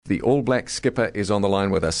the All Black skipper, is on the line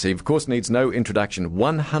with us. He, of course, needs no introduction.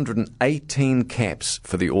 118 caps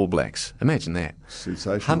for the All Blacks. Imagine that.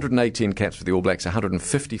 Sensational. 118 caps for the All Blacks,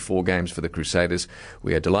 154 games for the Crusaders.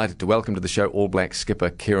 We are delighted to welcome to the show All Black skipper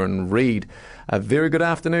Kieran Read. A very good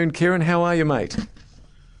afternoon, Kieran. How are you, mate?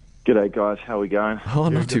 G'day, guys. How are we going? Oh,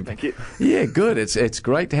 not too bad. Thank you. Yeah, good. It's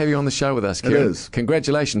great to have you on the show with us, Kieran. It is.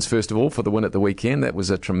 Congratulations, first of all, for the win at the weekend. That was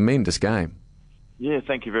a tremendous game. Yeah,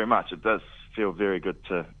 thank you very much. It does feel very good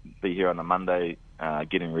to be here on a Monday,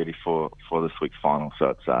 getting ready for this week's final. So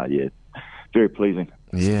it's very pleasing.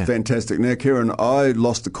 Yeah, fantastic. Now, Kieran, I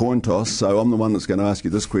lost the coin toss, so I'm the one that's going to ask you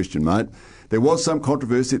this question, mate. There was some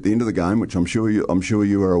controversy at the end of the game, which I'm sure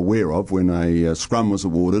you are aware of, when a scrum was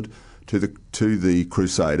awarded to the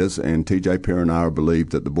Crusaders, and TJ Perenara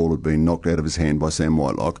believed that the ball had been knocked out of his hand by Sam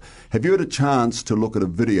Whitelock. Have you had a chance to look at a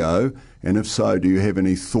video, and if so, do you have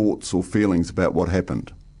any thoughts or feelings about what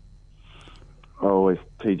happened? Always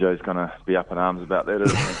TJ's going to be up in arms about that,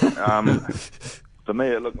 isn't he? For me,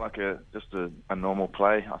 it looked like just a normal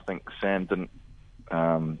play. I think Sam didn't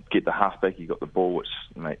get the halfback. He got the ball, which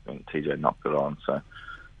TJ knocked it on. So,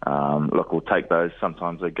 look, we'll take those.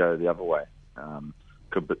 Sometimes they go the other way.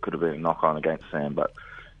 Could have been a knock-on against Sam, but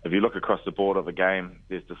if you look across the board of a game,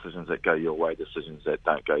 there's decisions that go your way, decisions that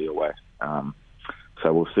don't go your way.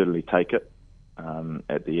 So we'll certainly take it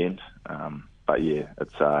at the end. But yeah,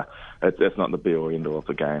 it's not the be-all end-all of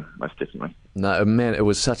the game, most definitely. No, man, it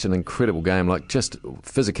was such an incredible game. Like, just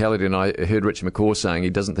physicality, and I heard Richard McCaw saying he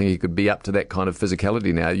doesn't think he could be up to that kind of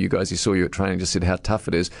physicality now. You guys, he saw you at training, just said how tough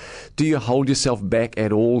it is. Do you hold yourself back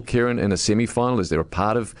at all, Kieran, in a semi-final? Is there a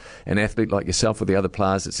part of an athlete like yourself with the other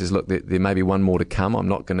players that says, look, there may be one more to come, I'm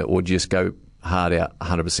not going to, or just go hard out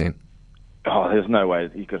 100%? Oh, there's no way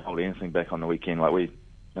you could hold anything back on the weekend. Like, we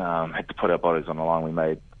had to put our bodies on the line. We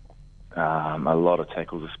made a lot of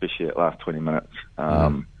tackles, especially at last 20 minutes.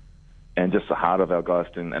 And just the heart of our guys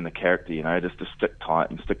and the character, just to stick tight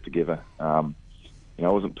and stick together. It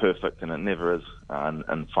wasn't perfect, and it never is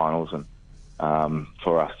in finals. And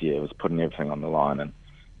for us, it was putting everything on the line. And,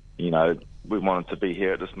 we wanted to be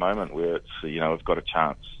here at this moment where it's, we've got a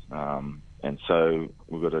chance. And so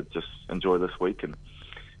we've got to just enjoy this week and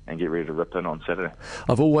get ready to rip in on Saturday.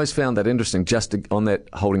 I've always found that interesting, just on that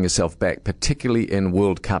holding yourself back, particularly in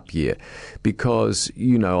World Cup year, because,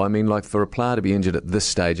 like for a player to be injured at this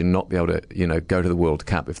stage and not be able to, go to the World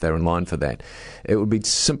Cup if they're in line for that, it would be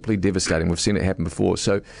simply devastating. We've seen it happen before.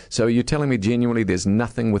 So you're telling me genuinely there's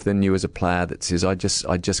nothing within you as a player that says, I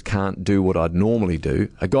just can't do what I'd normally do?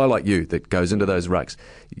 A guy like you that goes into those rucks,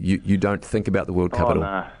 you don't think about the World Cup at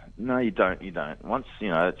all? No, you don't. Once,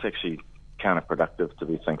 it's actually counterproductive to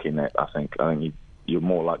be thinking that. I think you're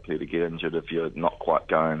more likely to get injured if you're not quite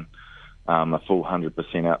going a full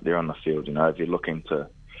 100% out there on the field. If you're looking to,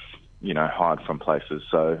 hide from places.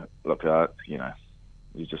 So look,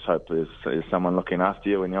 you just hope there's someone looking after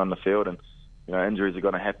you when you're on the field. And injuries are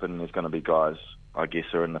going to happen. There's going to be guys, I guess,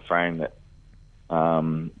 who are in the frame that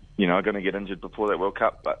are going to get injured before that World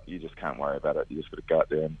Cup, but you just can't worry about it. You just got to go out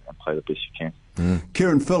there and play the best you can.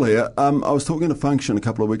 Kieran, Phil here. I was talking at a function a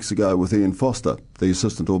couple of weeks ago with Ian Foster, the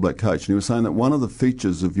assistant All Black coach, and he was saying that one of the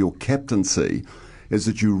features of your captaincy is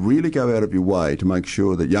that you really go out of your way to make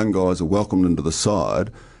sure that young guys are welcomed into the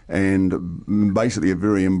side, and basically a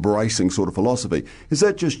very embracing sort of philosophy. Is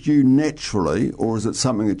that just you naturally, or is it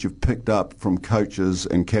something that you've picked up from coaches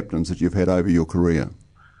and captains that you've had over your career?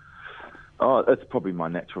 Oh, it's probably my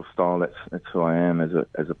natural style. That's who I am as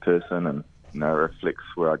a person, and reflects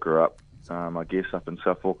where I grew up. I guess up in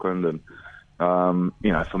South Auckland, and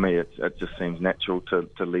for me, it just seems natural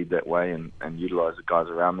to lead that way and utilise the guys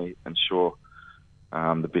around me. And sure,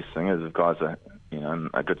 the best thing is if guys are in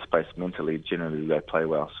a good space mentally, generally they play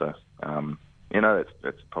well. So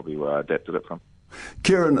that's probably where I adapted it from.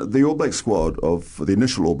 Kieran, the All Black squad the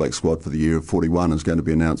initial All Black squad for the year of 41 is going to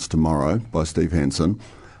be announced tomorrow by Steve Hansen.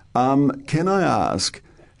 Can I ask,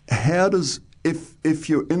 how does, if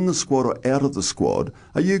you're in the squad or out of the squad,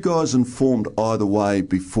 are you guys informed either way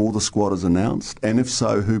before the squad is announced? And if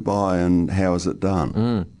so, who by and how is it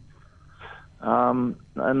done? In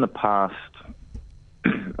the past,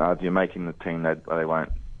 if you're making the team, they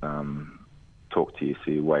won't talk to you,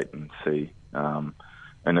 so you wait and see. And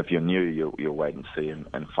if you're new, you'll wait and see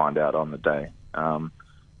and find out on the day.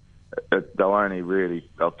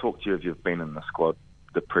 They'll talk to you if you've been in the squad,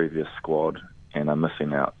 the previous squad, and are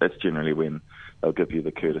missing out. That's generally when they'll give you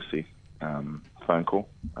the courtesy phone call,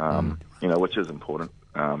 which is important.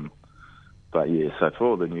 But yeah, so for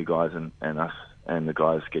all the new guys and us and the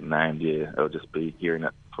guys get named, it'll just be hearing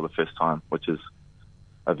it for the first time, which is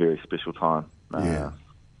a very special time, in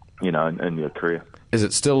your career. Is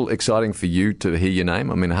it still exciting for you to hear your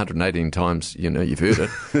name? I mean, 118 times, you've heard it.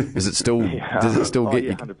 Is it still? Does it still get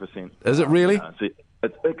you? 100%. Is it really?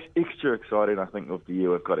 It's extra exciting, I think, of the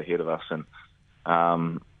year we've got ahead of us, and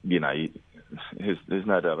there's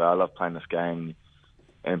no doubt. I love playing this game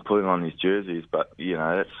and putting on these jerseys, but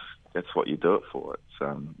that's what you do it for. It's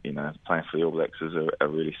playing for the All Blacks is a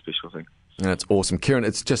really special thing. That's awesome. Kieran,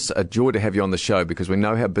 it's just a joy to have you on the show because we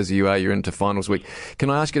know how busy you are. You're into finals week. Can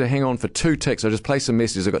I ask you to hang on for 2 ticks? I'll just play some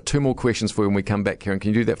messages. I've got 2 more questions for you when we come back, Kieran.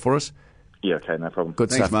 Can you do that for us? Yeah, okay, no problem. Good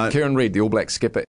Thanks, stuff. mate. Kieran Read, the All Black skipper.